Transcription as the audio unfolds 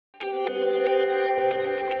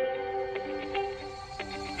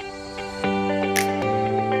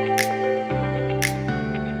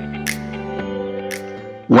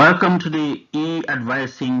Welcome to the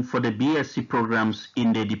e-advising for the BSc programs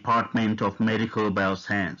in the Department of Medical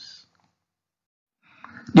Bioscience.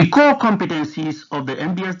 The core competencies of the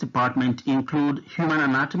MBS department include human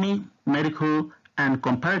anatomy, medical and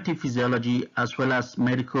comparative physiology, as well as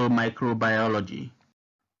medical microbiology.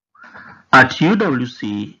 At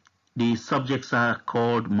UWC, the subjects are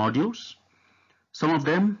called modules. Some of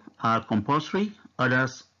them are compulsory,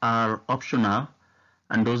 others are optional,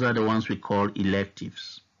 and those are the ones we call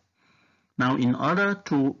electives. Now, in order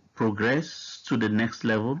to progress to the next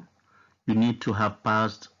level, you need to have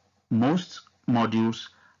passed most modules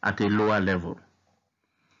at a lower level.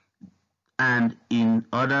 And in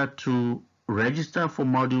order to register for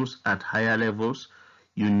modules at higher levels,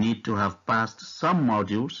 you need to have passed some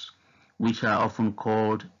modules, which are often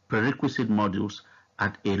called prerequisite modules,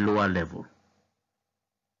 at a lower level.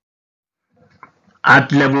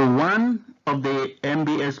 At level 1 of the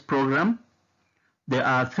MBS program, there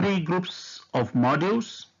are 3 groups of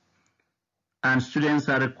modules, and students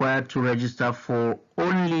are required to register for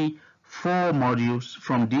only 4 modules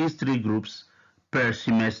from these 3 groups per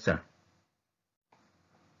semester.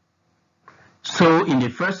 So in the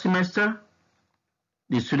first semester,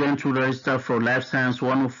 the student will register for Life Science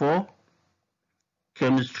 104,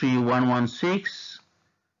 Chemistry 116,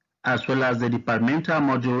 as well as the departmental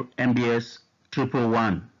module MBS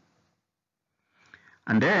 111.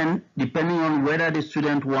 And then, depending on whether the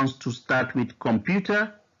student wants to start with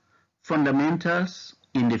computer fundamentals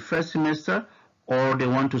in the first semester or they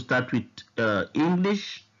want to start with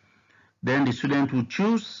English, then the student will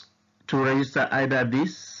choose to register either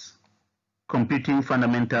this Computing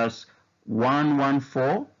Fundamentals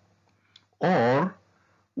 114 or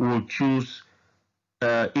will choose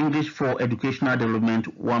English for Educational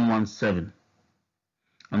Development 117.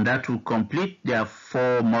 And that will complete their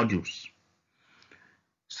 4 modules.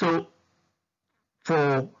 So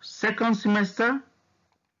for second semester,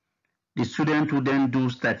 the student will then do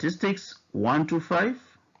Statistics 1 to 5,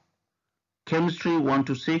 Chemistry 1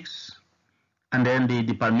 to 6, and then the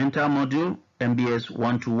departmental module MBS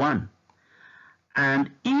 1 to 1. And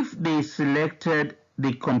if they selected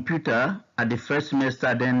the computer at the first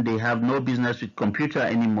semester, then they have no business with computer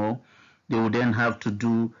anymore. They will then have to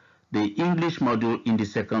do the English module in the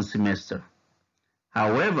second semester.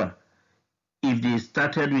 However, if they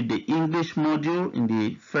started with the English module in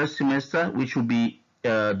the first semester, which will be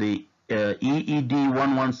the EED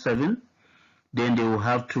 117, then they will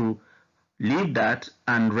have to leave that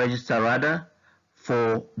and register rather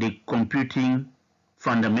for the Computing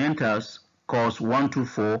Fundamentals course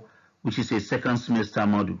 124, which is a second semester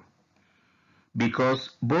module.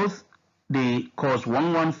 Because both the course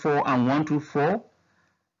 114 and 124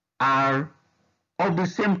 are of the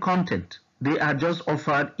same content. They are just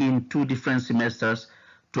offered in 2 different semesters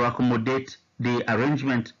to accommodate the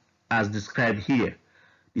arrangement as described here.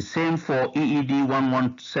 The same for EED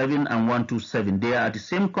 117 and 127. They are the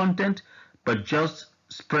same content, but just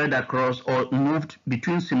spread across or moved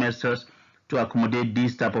between semesters to accommodate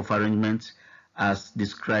these type of arrangements as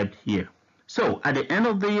described here. So at the end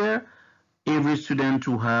of the year, every student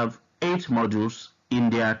will have 8 modules in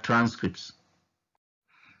their transcripts.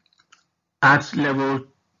 At level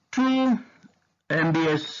 2,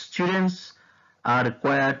 MBS students are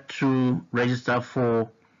required to register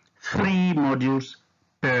for 3 modules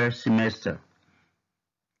per semester.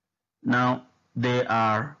 Now, there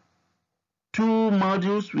are 2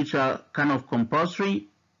 modules which are kind of compulsory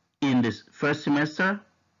in this first semester,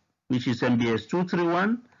 which is MBS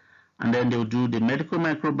 231, and then they'll do the Medical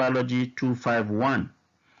Microbiology 251.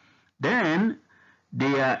 Then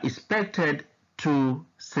they are expected to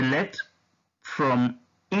select from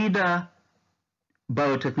either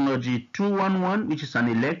Biotechnology 211, which is an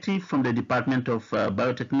elective from the Department of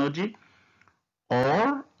Biotechnology,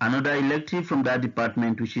 or another elective from that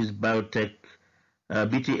department, which is Biotech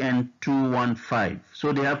BTN 215.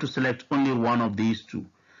 So they have to select only one of these 2.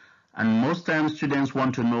 And most times students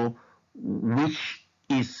want to know which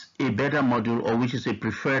is a better module or which is a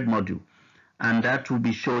preferred module. And that will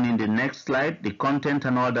be shown in the next slide. The content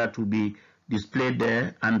and all that will be displayed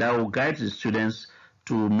there, and that will guide the students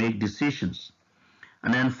to make decisions.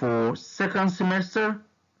 And then for second semester,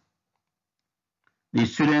 the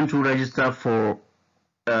student will register for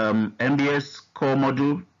MBS core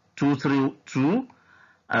module 232,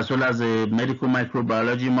 as well as the medical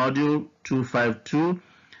microbiology module 252.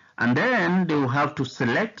 And then they will have to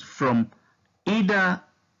select from either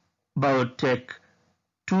Biotech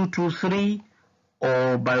 223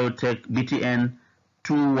 or Biotech BTN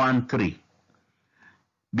 213.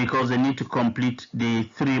 Because they need to complete the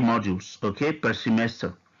 3 modules, okay, per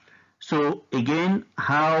semester. So again,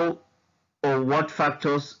 how or what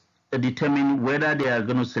factors determine whether they are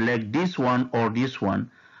going to select this one or this one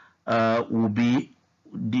will be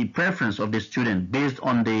the preference of the student based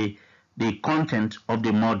on the content of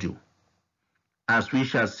the module, as we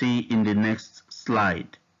shall see in the next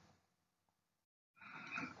slide.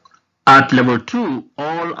 At level 2,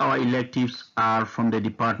 all our electives are from the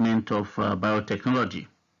Department of Biotechnology,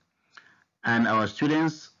 and our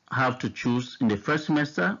students have to choose in the first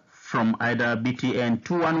semester from either BTN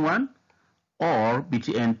 211 or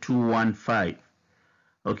BTN 215.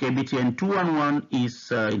 Okay, BTN 211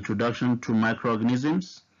 is Introduction to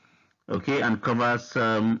Microorganisms, okay, and covers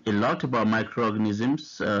a lot about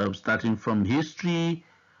microorganisms, starting from history,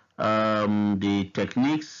 the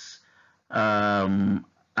techniques, and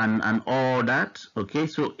all that. Okay,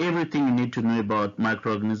 so everything you need to know about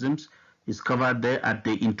microorganisms is covered there at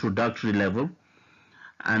the introductory level.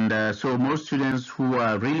 And so most students who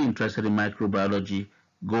are really interested in microbiology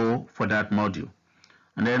go for that module.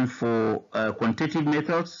 And then for quantitative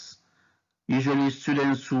methods, usually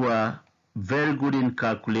students who are very good in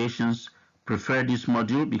calculations prefer this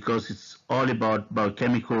module because it's all about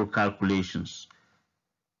biochemical calculations.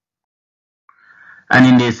 And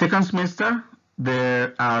in the second semester,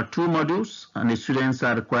 there are 2 modules, and the students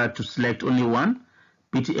are required to select only one,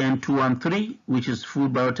 BTN 213, which is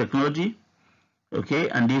food biotechnology. Okay,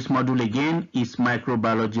 and this module again is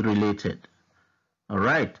microbiology related. All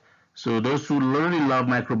right, so those who really love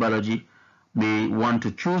microbiology may want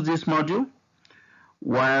to choose this module,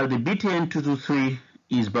 while the BTN 223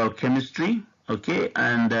 is biochemistry. Okay,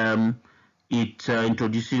 and it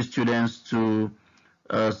introduces students to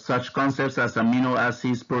such concepts as amino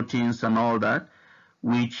acids, proteins, and all that,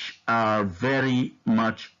 which are very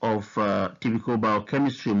much of typical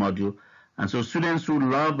biochemistry module. And so students who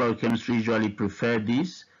love biochemistry usually prefer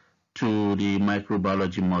this to the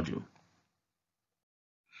microbiology module.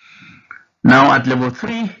 Now at level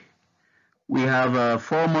 3, we have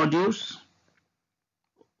 4 modules,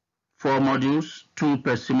 2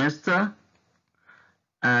 per semester,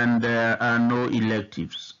 and there are no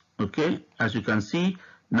electives. Okay, as you can see,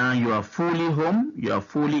 now you are fully home, you are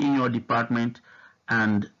fully in your department,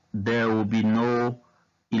 and there will be no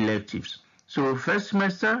electives. So first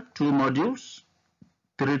semester, 2 modules,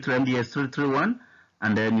 3MDS 331,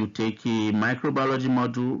 and then you take a microbiology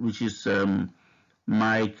module, which is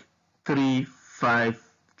Mic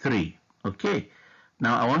 353. Okay,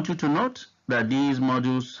 now I want you to note that these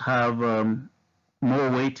modules have more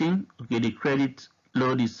weighting. Okay, the credit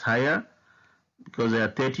load is higher because there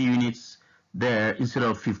are 30 units there instead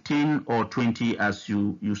of 15 or 20 as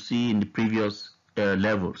you see in the previous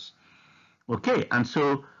levels. Okay, and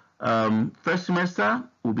so first semester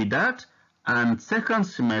will be that, and second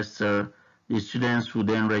semester the students will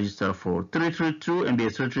then register for 332,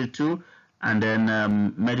 MBA 332, and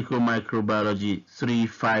then medical microbiology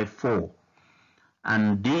 354.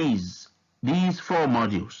 And these 4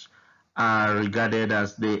 modules are regarded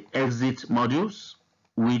as the exit modules,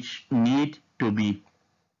 which need to be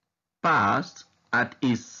passed at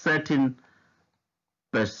a certain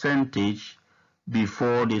percentage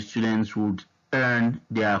before the students would earn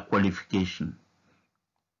their qualification.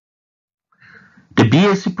 The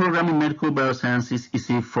BSc program in Medical Biosciences is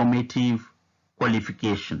a formative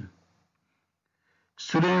qualification.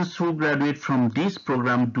 Students who graduate from this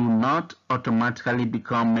program do not automatically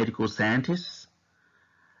become medical scientists.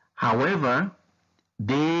 However,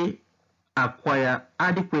 they acquire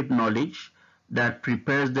adequate knowledge that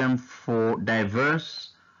prepares them for diverse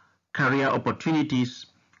career opportunities,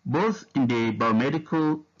 both in the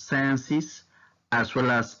biomedical sciences as well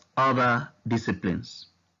as other disciplines.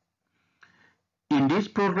 In this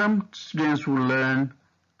program, students will learn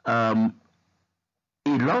a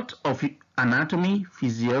lot of anatomy,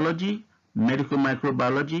 physiology, medical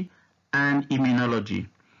microbiology, and immunology.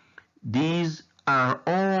 These are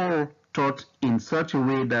all taught in such a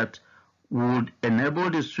way that would enable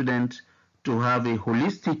the student to have a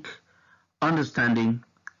holistic understanding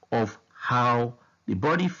of how the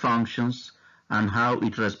body functions and how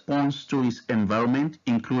it responds to its environment,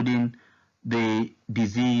 including the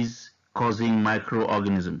disease-causing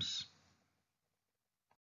microorganisms.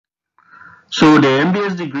 So the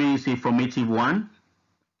MBS degree is a formative one.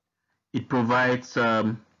 It provides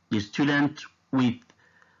the student with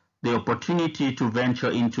the opportunity to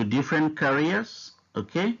venture into different careers,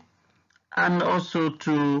 okay, and also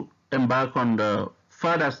to embark on the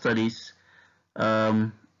further studies,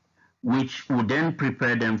 which would then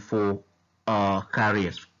prepare them for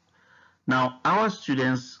careers. Now, our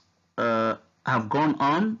students have gone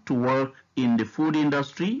on to work in the food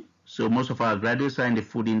industry. So most of our graduates are in the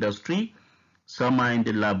food industry. Some are in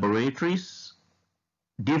the laboratories,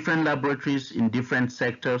 different laboratories in different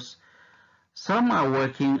sectors. Some are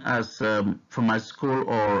working as pharmaceutical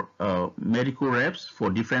or medical reps for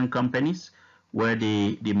different companies where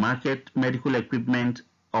they market medical equipment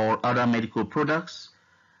or other medical products.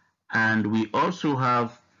 And we also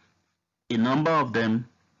have a number of them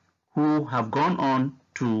who have gone on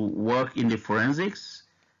to work in the forensics.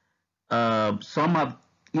 Some have,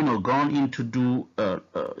 gone in to do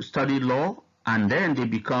study law, and then they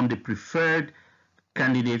become the preferred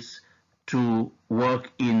candidates to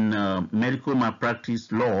work in medical malpractice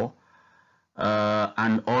law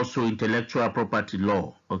and also intellectual property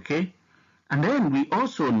law. Okay, and then we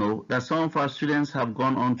also know that some of our students have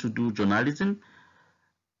gone on to do journalism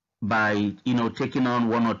by taking on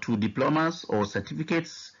 1 or 2 diplomas or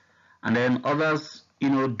certificates, and then others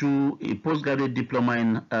do a postgraduate diploma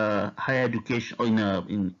in higher education or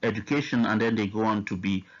in education, and then they go on to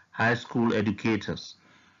be high school educators.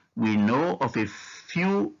 We know of a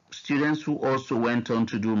few students who also went on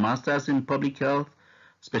to do masters in public health,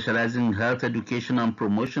 specializing in health education and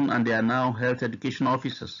promotion, and they are now health education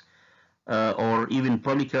officers or even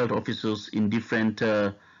public health officers in different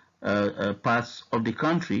parts of the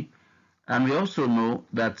country. And we also know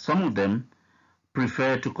that some of them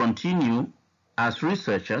prefer to continue as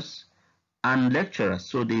researchers and lecturers.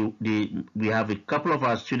 So we have a couple of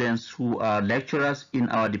our students who are lecturers in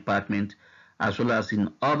our department, as well as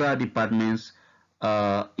in other departments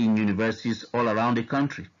in universities all around the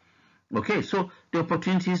country. Okay, so the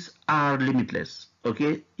opportunities are limitless.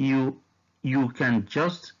 Okay, you can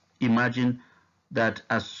just imagine that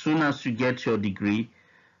as soon as you get your degree,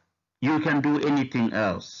 you can do anything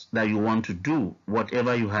else that you want to do.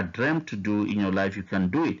 Whatever you had dreamt to do in your life, you can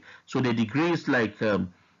do it. So the degree is like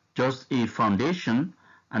just a foundation,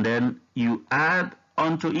 and then you add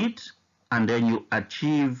onto it, and then you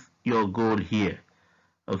achieve your goal here.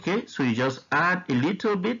 Okay, so you just add a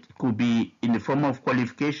little bit. It could be in the form of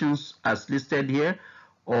qualifications as listed here,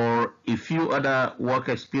 or a few other work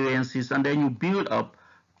experiences, and then you build up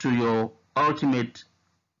to your ultimate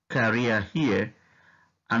career here.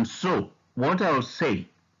 And so what I'll say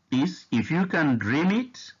is, if you can dream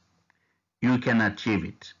it, you can achieve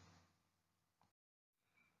it.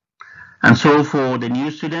 And so for the new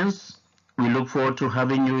students, we look forward to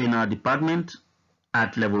having you in our department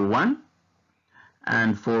at level 1.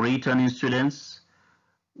 And for returning students,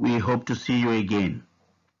 we hope to see you again.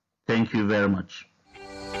 Thank you very much.